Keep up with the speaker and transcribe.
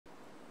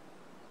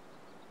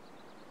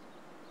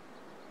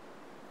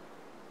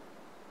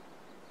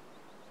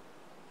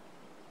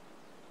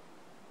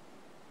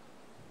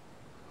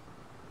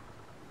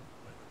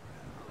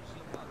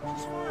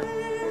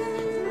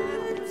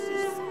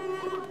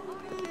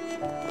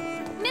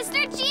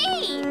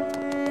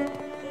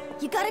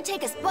gotta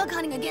take us bug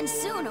hunting again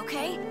soon,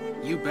 okay?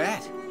 You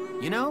bet.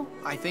 You know,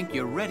 I think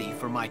you're ready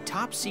for my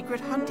top secret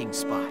hunting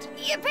spot.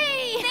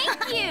 Yippee!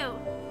 Thank you!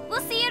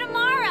 We'll see you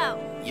tomorrow!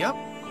 Yep.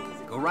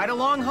 Go right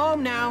along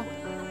home now.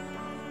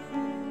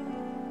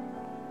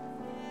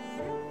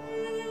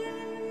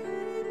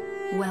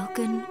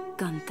 Welkin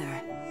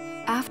Gunther.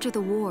 After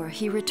the war,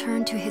 he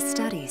returned to his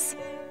studies.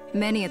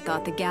 Many had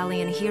thought the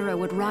Gallian hero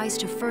would rise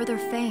to further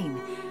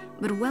fame,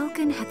 but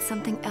Welkin had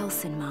something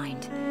else in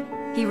mind.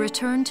 He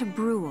returned to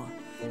Brule,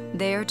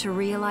 there to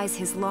realize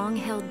his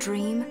long-held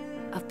dream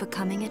of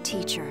becoming a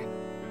teacher.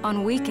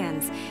 On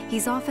weekends,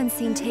 he's often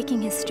seen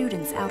taking his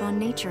students out on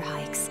nature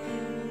hikes.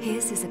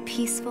 His is a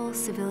peaceful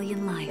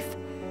civilian life,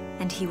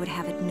 and he would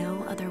have it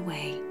no other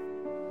way.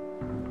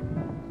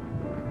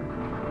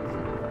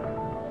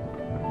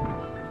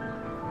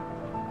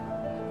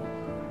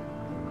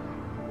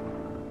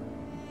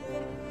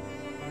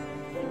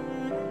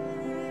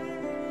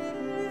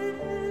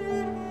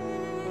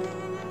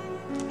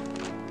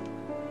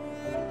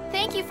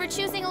 Thank you for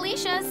choosing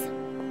Alicia's.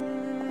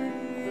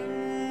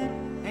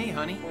 Hey,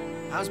 honey.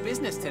 How's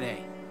business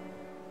today?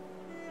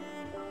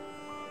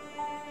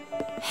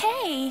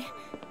 Hey!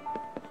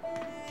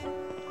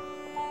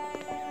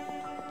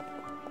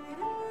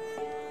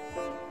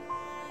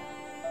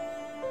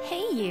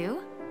 Hey,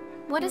 you.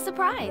 What a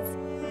surprise.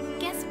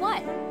 Guess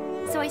what?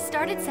 So I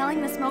started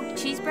selling the smoked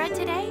cheese bread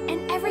today,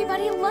 and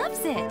everybody loves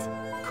it.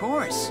 Of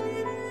course.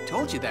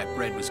 Told you that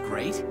bread was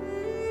great.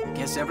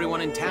 Guess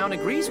everyone in town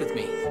agrees with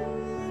me.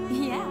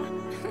 Yeah.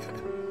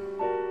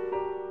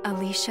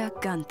 Alicia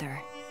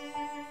Gunther.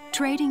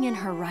 Trading in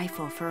her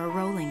rifle for a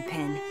rolling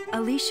pin,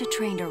 Alicia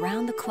trained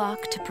around the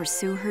clock to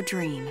pursue her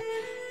dream.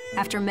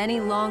 After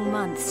many long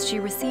months, she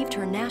received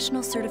her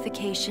national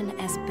certification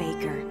as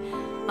baker.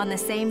 On the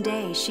same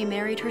day, she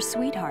married her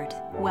sweetheart,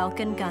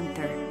 Welkin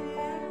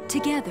Gunther.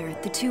 Together,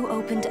 the two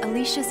opened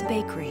Alicia's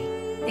Bakery.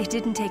 It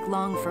didn't take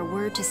long for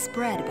word to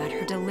spread about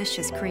her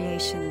delicious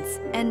creations.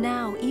 And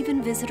now,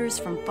 even visitors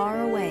from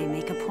far away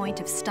make a point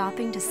of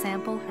stopping to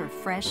sample her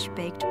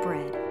fresh-baked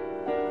bread.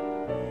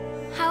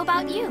 How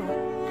about you?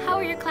 How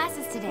are your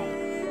classes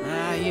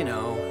today? You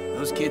know,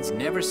 those kids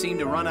never seem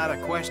to run out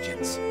of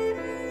questions.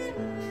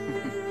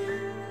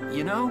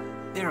 You know,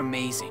 they're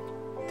amazing.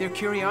 Their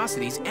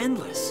curiosity's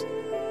endless.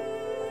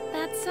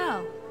 That's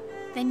so.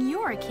 Then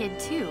you're a kid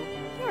too.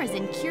 You're as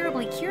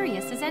incurably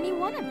curious as any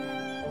one of them.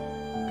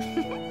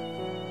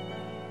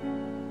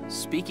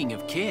 Speaking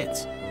of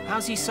kids,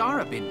 how's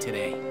Isara been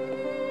today?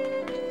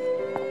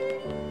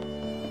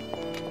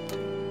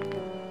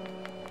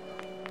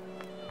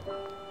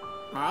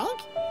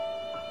 Hank?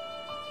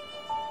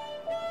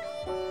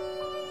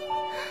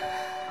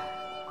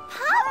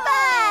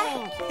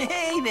 Papa!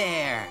 Hey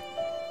there!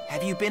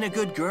 Have you been a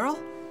good girl?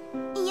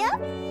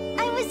 Yep,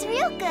 I was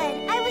real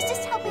good. I was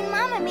just helping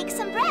Mama make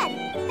some bread.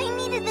 I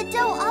kneaded the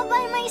dough all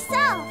by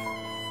myself.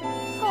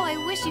 Oh, I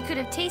wish you could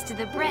have tasted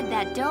the bread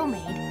that dough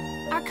made.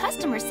 Our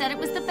customers said it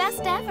was the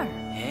best ever.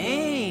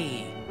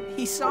 Hey!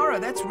 Isara,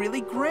 that's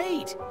really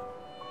great!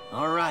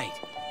 All right,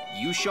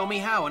 you show me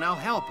how and I'll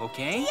help,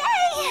 okay?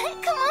 Yay!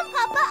 Come on,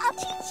 Papa, I'll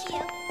teach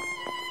you.